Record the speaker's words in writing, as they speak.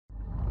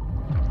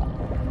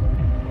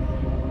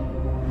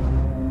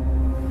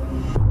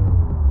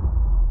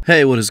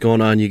Hey, what is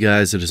going on, you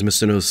guys? It is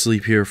Mr. No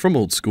Sleep here from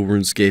Old School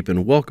RuneScape,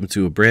 and welcome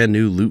to a brand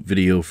new loot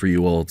video for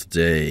you all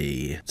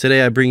today.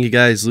 Today I bring you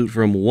guys loot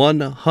from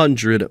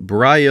 100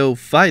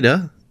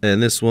 Bryophyta, and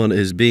this one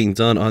is being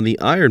done on the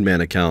Iron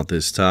Man account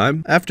this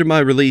time. After my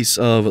release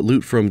of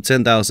loot from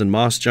 10,000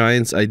 Moss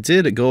Giants, I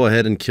did go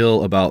ahead and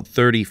kill about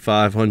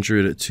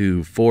 3,500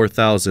 to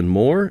 4,000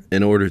 more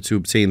in order to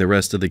obtain the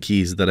rest of the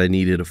keys that I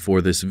needed for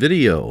this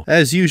video.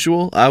 As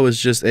usual, I was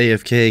just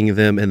AFKing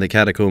them in the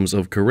catacombs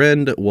of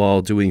Kourend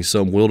while doing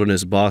some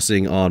wilderness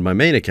bossing on my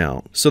main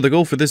account. So the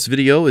goal for this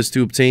video is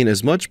to obtain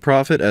as much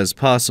profit as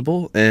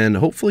possible and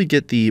hopefully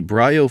get the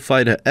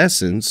Bryophyta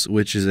Essence,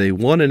 which is a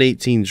 1 in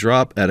 18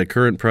 drop at a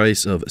current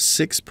price of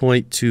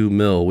 6.2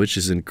 mil, which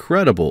is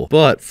incredible.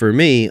 But for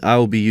me, I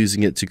will be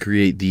using it to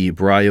create the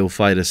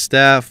Bryophyta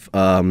staff,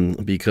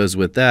 because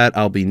with that,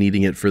 I'll be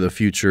needing it for the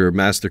future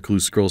Master Clue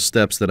Scroll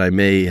steps that I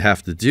may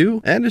have to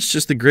do. And it's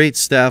just a great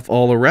staff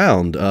all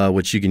around,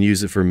 which you can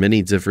use it for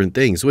many different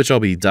things, which I'll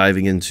be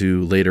diving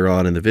into later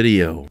on in the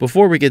video.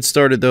 Before we get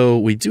started though,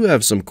 we do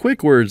have some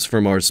quick words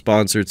from our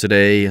sponsor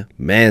today,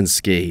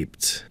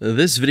 Manscaped.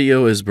 This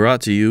video is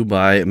brought to you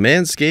by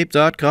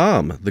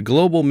Manscaped.com, the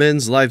global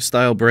men's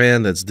lifestyle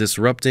brand that's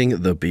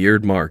disrupting the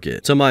beard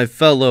market. To my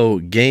fellow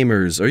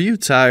gamers, are you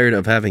tired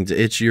of having to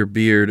itch your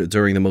beard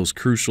during the most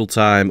crucial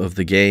time of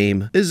the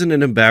game? Isn't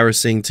it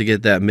embarrassing to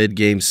get that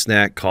mid-game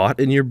snack caught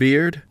in your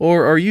beard?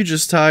 Or are you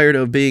just tired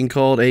of being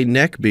called a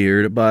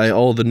neckbeard by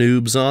all the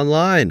noobs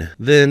online?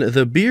 Then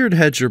the Beard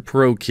Hedger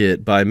Pro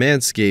Kit by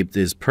Manscaped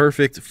is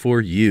perfect for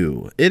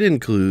you. It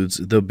includes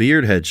the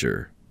Beard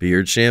Hedger,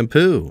 beard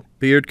shampoo,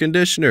 beard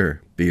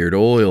conditioner, beard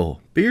oil,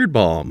 beard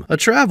balm, a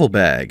travel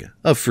bag,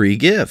 a free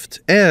gift,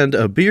 and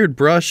a beard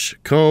brush,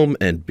 comb,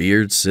 and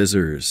beard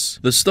scissors.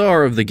 The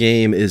star of the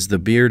game is the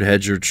Beard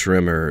Hedger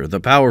Trimmer. The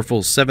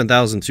powerful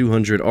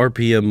 7,200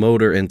 RPM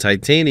motor and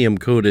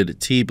titanium-coated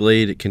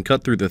T-blade can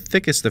cut through the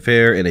thickest of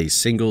hair in a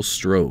single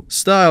stroke.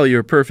 Style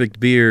your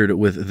perfect beard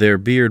with their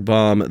beard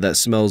balm that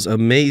smells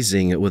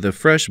amazing with a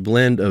fresh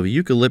blend of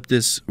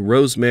eucalyptus,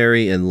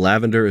 rosemary, and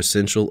lavender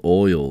essential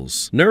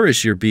oils.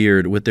 Nourish your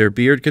beard with their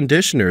beard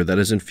conditioner that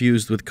is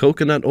infused with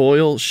coconut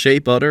oil, shea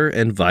butter,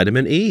 and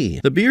vitamin E.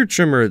 The beard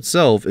trimmer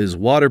itself is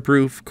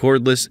waterproof,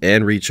 cordless,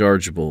 and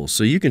rechargeable,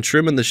 so you can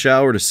trim in the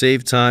shower to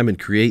save time and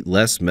create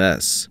less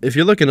mess. If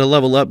you're looking to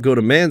level up, go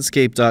to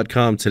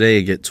manscaped.com today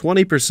and get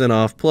 20%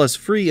 off plus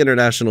free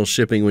international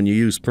shipping when you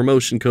use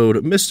promotion code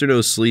Mr. No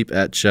Sleep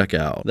at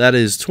checkout. That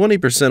is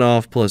 20%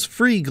 off plus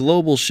free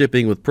global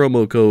shipping with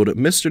promo code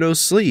Mr. No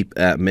Sleep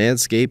at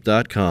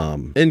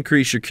manscaped.com.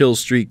 Increase your kill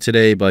streak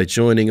today by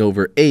joining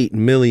over 8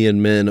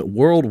 million men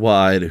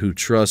worldwide who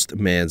trust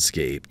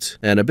Manscaped.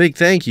 And a big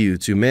thank you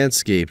to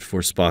Manscaped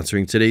for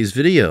sponsoring today's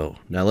video.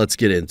 Now let's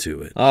get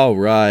into it.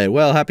 Alright,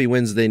 well, happy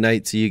Wednesday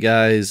night to you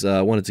guys.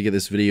 I wanted to get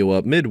this video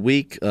up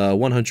midweek,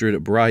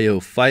 100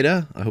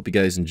 Bryophyta. I hope you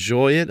guys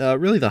enjoy it.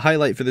 Really the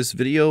highlight for this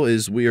video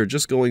is we are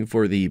just going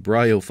for the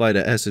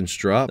Bryophyta Essence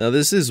drop. Now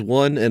this is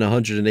 1 in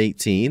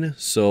 118,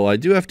 so I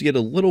do have to get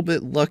a little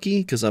bit lucky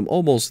because I'm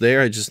almost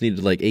there. I just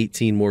needed like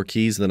 18 more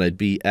keys than I'd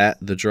be at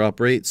the drop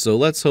rate, so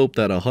let's hope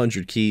that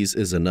 100 keys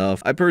is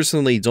enough. I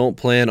personally don't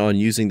plan on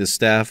using the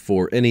staff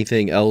for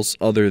anything else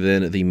other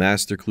than the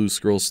Master Clue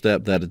Scroll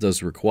step that it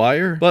does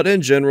require, but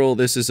in general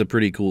this is a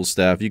pretty cool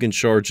staff. You can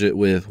charge it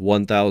with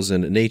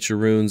 1,000 nature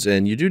runes,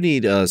 and you do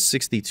need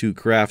 62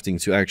 crafting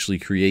to actually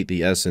create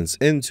the essence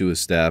into a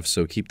staff,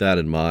 so keep that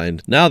in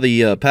mind. Now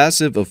the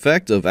passive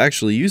effect of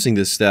actually using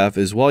this staff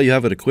is while you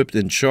have it equipped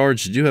and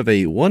charged, you do have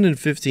a 1 in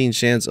 15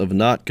 chance of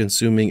not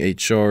consuming a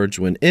charge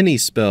when any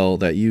spell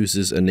that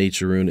uses a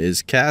nature rune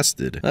is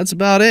casted. That's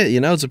about it. You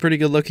know, it's a pretty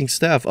good looking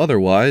staff.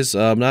 Otherwise,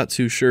 I'm not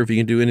too sure if you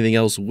can do anything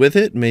else with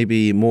it.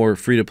 Maybe more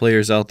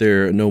free-to-players out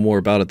there know more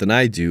about it than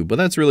I do, but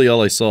that's really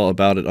all I saw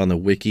about it on the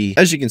wiki.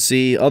 As you can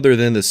see, other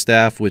than the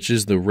staff, which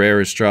is the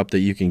rarest drop that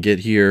you can get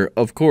here,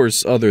 of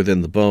course, other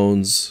than the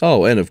bones.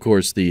 Oh, and of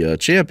course the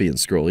champion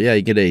scroll. Yeah,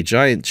 you get a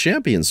giant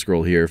champion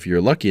scroll here if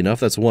you're lucky enough.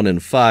 That's 1 in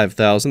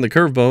 5,000. The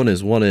curve bone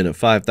is 1 in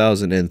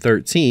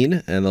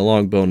 5,013, and the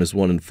long bone is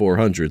 1 in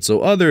 400.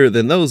 So other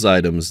than those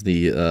items,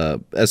 the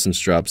essence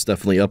drop's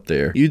definitely up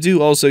there. You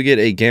do also get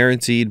a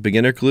guaranteed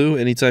beginner clue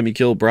anytime you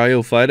kill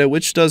Bryophyta,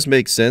 which does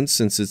make sense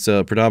since it's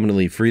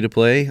predominantly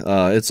free-to-play.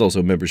 It's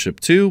also membership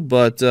too,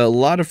 but a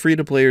lot of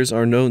free-to-players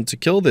are known to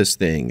kill this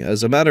thing.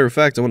 As a matter of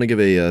fact, I want to give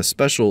a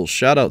special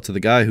shout-out to the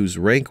guy who's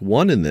rank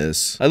 1 in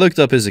this. I looked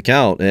up his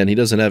account, and he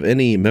doesn't have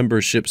any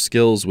membership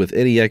skills with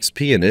any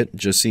XP in it.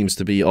 Just seems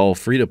to be all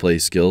free-to-play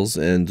skills,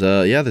 and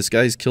yeah, this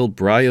guy's killed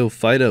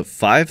Bryophyta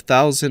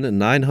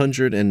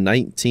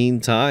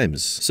 5,919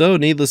 times. So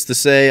needless to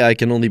say, I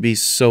can only be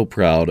so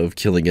proud of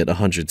killing it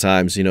 100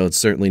 times. You know, it's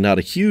certainly not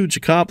a huge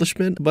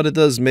accomplishment, but it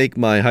does make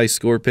my high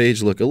score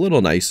page look a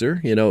little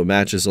nicer. You know, it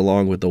matches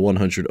along with the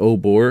 100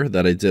 Obor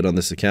that I did on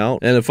this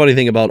account. And the funny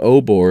thing about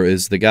Obor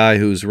is the guy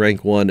who's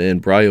rank 1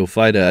 in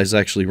Bryophyta is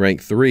actually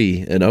rank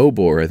 3 in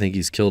Obor. I think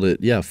he's killed it,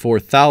 yeah,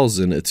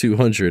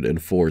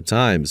 4,204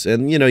 times.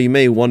 And, you know, you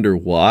may wonder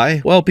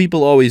why. Well,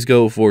 people always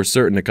go for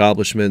certain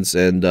accomplishments,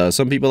 and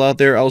some people out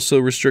there also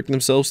restrict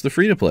themselves to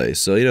free-to-play.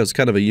 So, you know, it's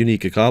kind of a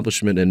unique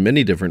accomplishment in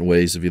many different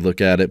ways if you look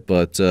at it.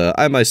 But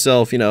I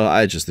myself, you know,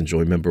 I just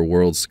enjoy member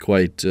worlds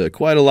quite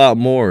a lot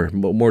more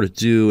to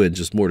do and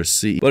just more to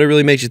see. But it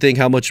really makes you think,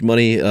 how much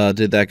money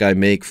did that guy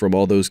make from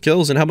all those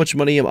kills, and how much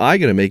money am I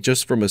going to make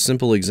just from a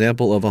simple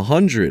example of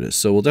 100?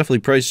 So we'll definitely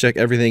price check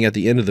everything at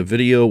the end of the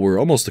video. We're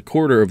almost a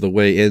quarter of the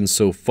way in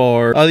so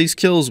far. These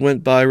kills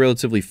went by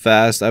relatively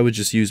fast. I would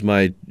just use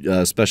my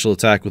special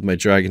attack with my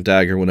Dragon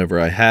Dagger whenever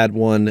I had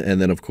one,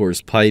 and then of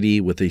course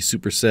Piety with a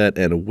superset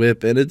and a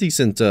whip and a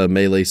decent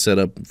melee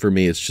setup. For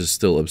me, it's just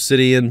still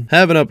Obsidian.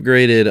 Haven't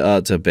upgraded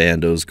to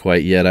Bandos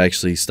quite yet. I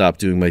actually stopped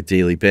doing my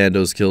daily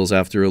Bandos kills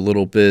after a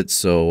little bit,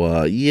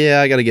 so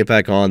yeah, I gotta get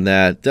back on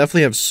that.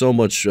 Definitely have so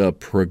much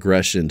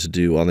progression to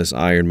do on this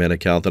Iron Man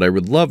account that I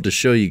would love to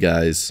show you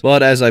guys.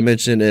 But as I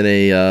mentioned in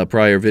a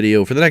prior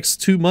video, for the next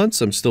 2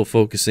 months, I'm still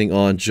focusing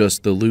on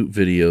just the loot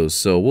videos,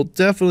 so we'll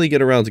definitely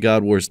get around to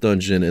God Wars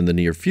Dungeon in the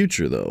near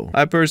future though.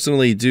 I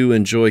personally do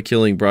enjoy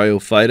killing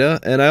Bryophyta,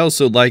 and I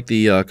also like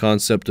the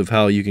concept of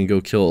how you can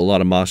go kill a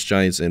lot of Moss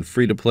Giants in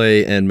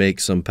free-to-play and make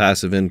some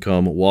passive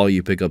income while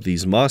you pick up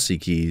these Mossy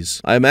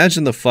keys. I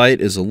imagine the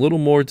fight is a little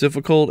more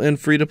difficult in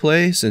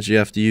free-to-play, since you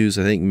have to use,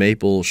 I think,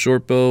 Maple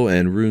Shortbow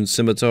and Rune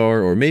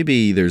Scimitar, or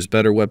maybe there's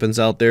better weapons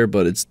out there,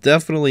 but it's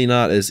definitely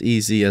not as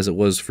easy as it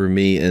was for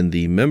me in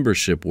the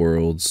membership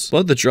worlds.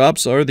 But the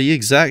drops are the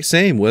exact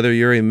same, whether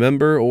you're a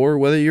member or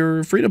whether you're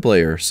a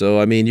free-to-player. So,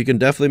 I mean, you can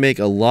definitely make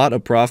a lot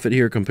of profit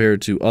here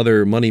compared to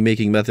other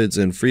money-making methods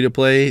in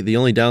free-to-play. The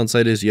only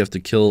downside is you have to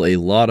kill a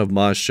lot of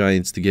Moss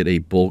Giants to get a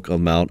bulk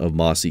amount of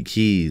Mossy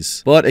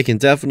keys. But it can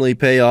definitely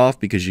pay off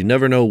because you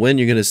never know when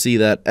you're going to see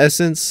that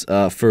essence.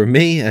 For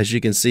me, as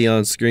you can see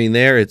on screen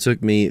there, it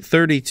took me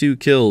 32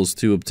 kills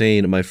to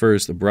obtain my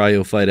first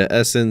Bryophyta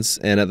essence,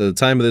 and at the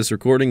time of this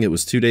recording, it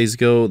was 2 days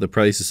ago. The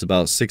price is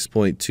about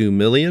 6.2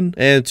 million,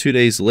 and 2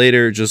 days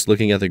later, just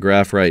looking at the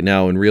graph right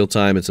now in real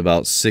time, it's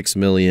about 6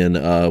 million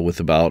with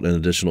about an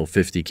additional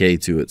 50k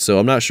to it. So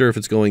I'm not sure if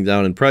it's going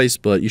down in price,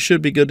 but you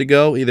should be good to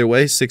go. Either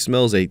way, 6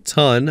 mil is a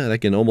ton. That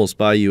can almost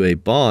buy you a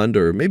bond,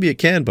 or maybe it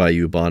can buy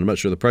you a bond. I'm not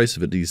sure the price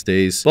of it these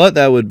days, but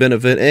that would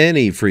benefit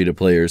any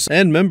free-to-players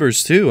and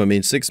members too. I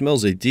mean, 6 mil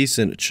is a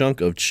decent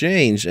chunk of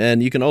change,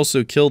 and you can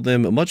also kill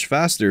them much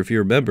faster if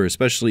you're a member,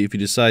 especially if you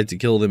decide to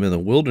kill them in the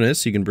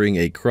wilderness. You can bring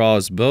a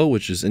crossbow,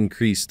 which is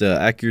increased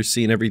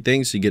accuracy and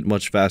everything, so you get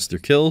much faster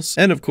kills.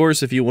 And of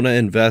course, if you want to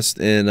invest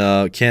in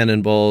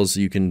cannonballs,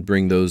 you can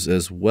bring those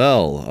as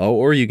well.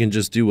 Or you can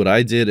just do what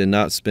I did and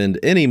not spend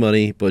any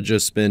money, but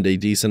just spend a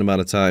decent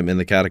amount of time in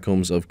the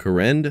catacombs of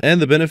Kourend.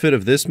 And the benefit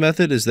of this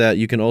method is that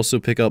you can also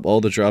pick up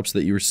all the drops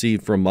that you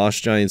receive from Moss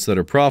Giants that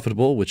are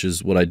profitable, which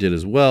is what I did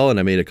as well, and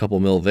I made a couple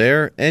mil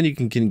there. And you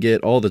can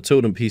get all the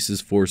totem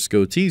pieces for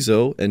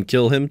Skotizo and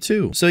kill him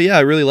too. So yeah,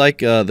 I really like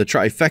the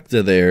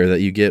trifecta there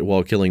that you get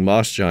while killing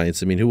Moss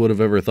Giants. I mean, who would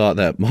have ever thought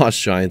that Moss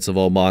Giants of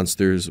all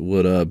monsters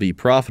would be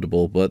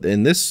profitable? But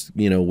in this,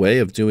 you know, way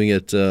of doing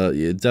it,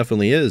 it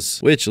definitely is.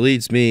 Which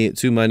leads me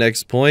to my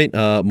next point,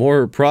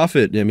 more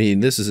profit. I mean,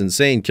 this is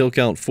insane. Kill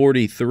count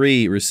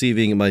 43,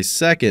 receiving my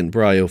second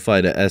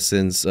Bryophyta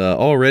essence,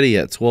 already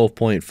at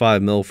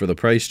 12.5 mil for the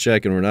price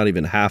check, and we're not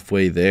even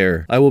halfway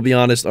there. I will be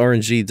honest,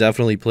 RNG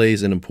definitely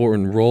plays an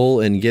important role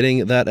in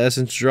getting that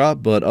essence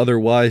drop, but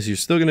otherwise you're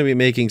still going to be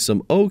making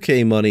some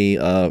okay money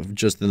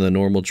just in the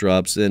normal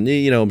drops. And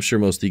you know, I'm sure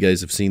most of you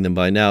guys have seen them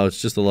by now.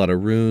 It's just a lot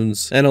of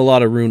runes and a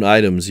lot of rune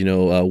items, you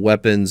know,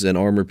 weapons and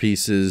armor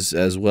pieces,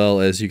 as well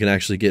as you can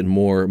actually get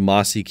more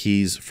Mossy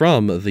keys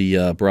from the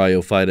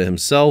Bryophyta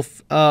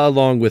himself,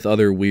 along with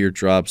other weird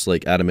drops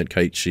like adamant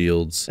kite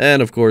shields,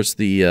 and of course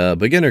the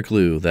beginner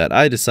clue that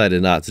I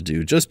decided not to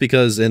do, just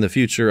because in the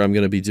future I'm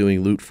going to be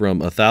doing loot from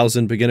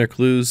 1,000 beginner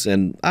clues,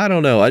 and I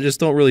don't know, I just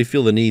don't really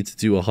feel the need to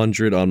do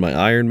 100 on my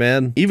Iron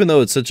Man. Even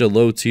though it's such a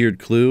low tiered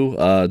clue,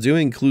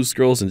 doing clue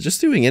scrolls and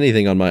just doing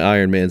anything on my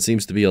Iron Man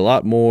seems to be a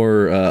lot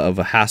more of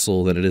a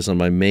hassle than it is on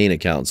my main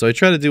account. So I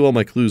try to do all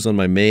my clues on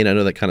my main. I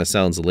know that kind of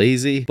sounds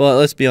lazy, but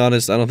let's be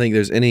honest, I don't think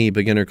there's any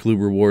beginner clue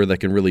reward that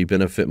can really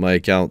benefit my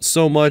account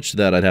so much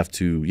that I'd have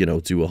to, you know,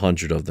 do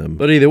 100 of them.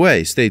 But either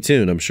way, stay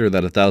tuned. I'm sure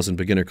that 1,000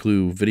 beginner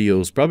clue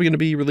videos probably going to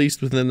be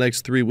released within the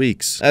next 3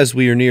 weeks. As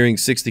we are nearing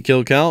 60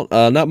 kill count,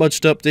 not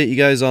much to update you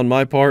guys on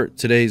my part.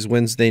 Today's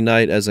Wednesday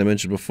night, as I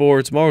mentioned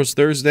before. Tomorrow's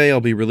Thursday.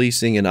 I'll be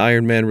releasing an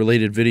Iron Man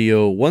related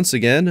video once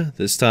again.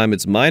 This time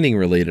it's mining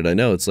related. I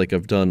know, it's like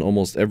I've done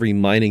almost every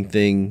mining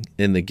thing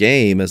in the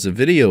game as a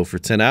video for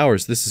 10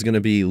 hours. This is going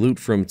to be loot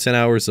from 10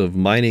 hours of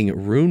mining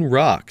rune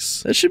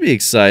rocks. That should be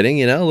exciting,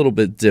 you know, a little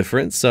bit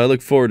different. So I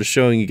look forward to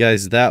showing you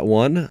guys that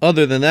one.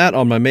 Other than that,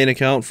 on my main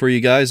account for you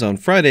guys on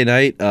Friday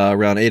night,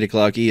 around 8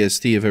 o'clock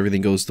EST, if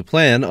everything goes to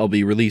plan, I'll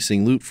be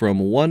releasing loot from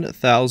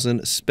 1,000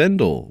 10,000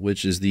 spindle,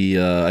 which is the,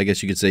 I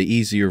guess you could say,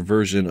 easier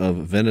version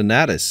of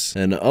Venenatus.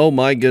 And oh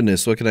my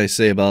goodness, what can I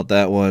say about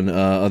that one,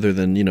 other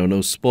than, you know,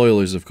 no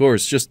spoilers, of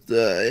course. Just,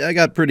 I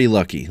got pretty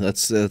lucky.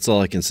 That's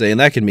all I can say, and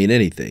that can mean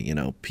anything, you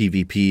know,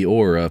 PvP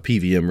or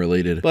PVM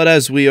related. But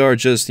as we are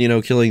just, you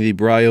know, killing the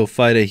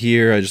Bryophyta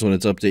here, I just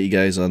wanted to update you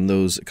guys on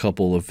those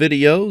couple of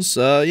videos.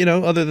 You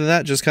know, other than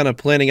that, just kind of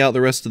planning out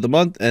the rest of the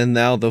month, and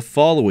now the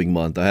following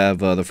month. I have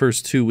the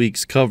first 2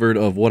 weeks covered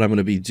of what I'm going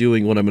to be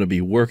doing, what I'm going to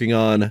be working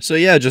on. So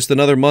yeah, just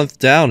another month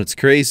down. It's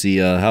crazy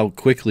how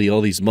quickly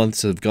all these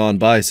months have gone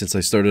by since I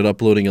started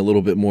uploading a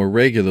little bit more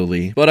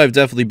regularly. But I've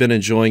definitely been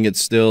enjoying it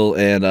still,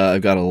 and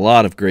I've got a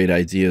lot of great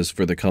ideas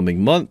for the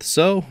coming month,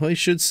 so I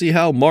should see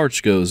how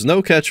March goes.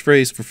 No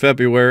catchphrase for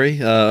February.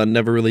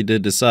 Never really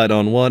did decide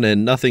on one,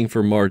 and nothing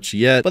for March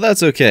yet, but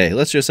that's okay.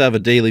 Let's just have a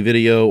daily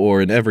video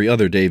or an every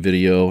other day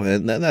video,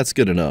 and that's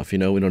good enough. You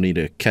know, we don't need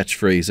a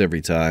catchphrase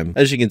every time.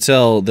 As you can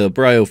tell, the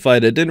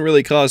Bryophyta didn't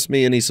really cost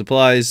me any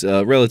supplies.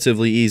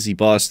 Relatively easy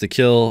boss to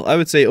kill. I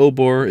would say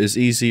Obor is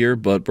easier,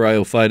 but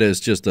Bryophyta is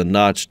just a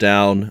notch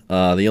down.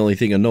 The only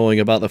thing annoying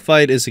about the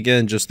fight is,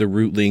 again, just the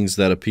rootlings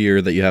that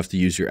appear that you have to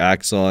use your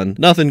axe on.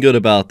 Nothing good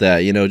about that,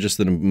 you know, just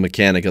the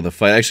mechanic of the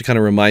fight. Actually kind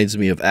of reminds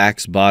me of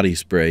Axe body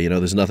spray. You know,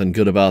 there's nothing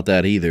good about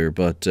that either,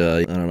 but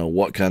I don't know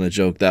what kind of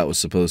joke that was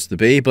supposed to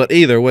be. But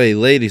either way,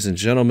 ladies and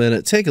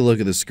gentlemen, take a look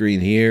at the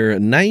screen here.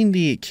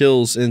 90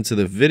 kills into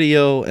the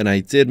video, and I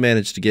did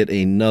manage to get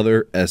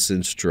another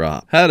essence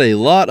drop. Had a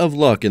lot of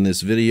luck in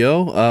this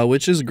video,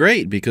 which is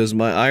great because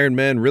my Iron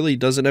Man really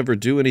doesn't ever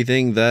do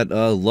anything that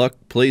luck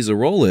plays a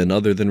role in,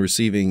 other than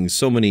receiving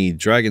so many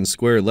dragon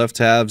square left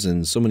halves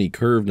and so many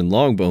curved and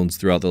long bones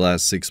throughout the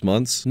last 6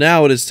 months.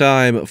 Now it is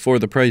time for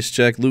the price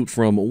check. Loot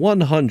from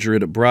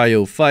 100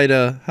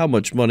 Bryophyta. How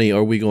much money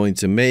are we going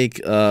to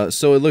make?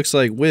 So it looks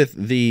like with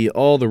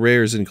all the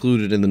rares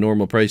included in the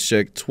normal price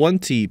check,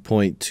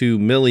 20.2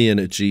 million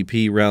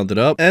GP rounded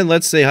up. And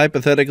let's say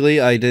hypothetically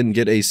I didn't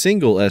get a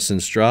single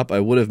essence drop, I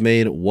would have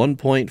made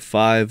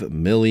 1.5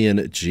 million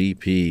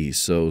GP.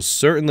 So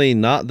certainly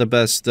not the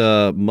best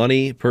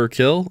money per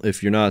kill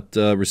if you're not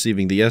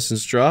receiving the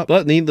essence drop.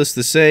 But needless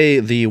to say,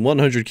 the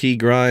 100 key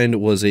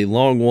grind was a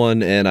long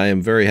one, and I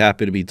am very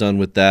happy to be done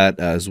with that,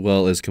 as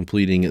well as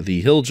completing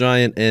the Hill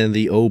Giant and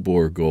the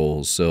Obor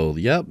goals. So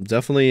yep,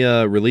 definitely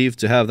relieved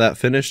to have that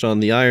finished on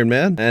the Iron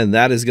Man. And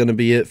that is going to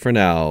be it for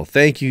now.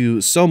 Thank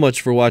you so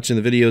much for watching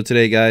the video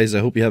today, guys. I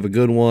hope you have a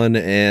good one,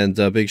 and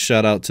a big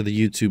shout out to the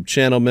YouTube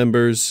channel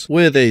members,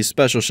 with a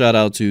special shout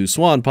out to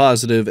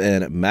SwanPositive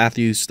and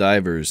Matthew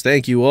Stivers.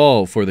 Thank you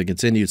all for the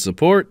continued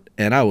support,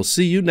 and I will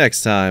see you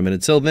next time. And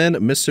until then,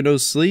 Mr. No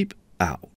Sleep out.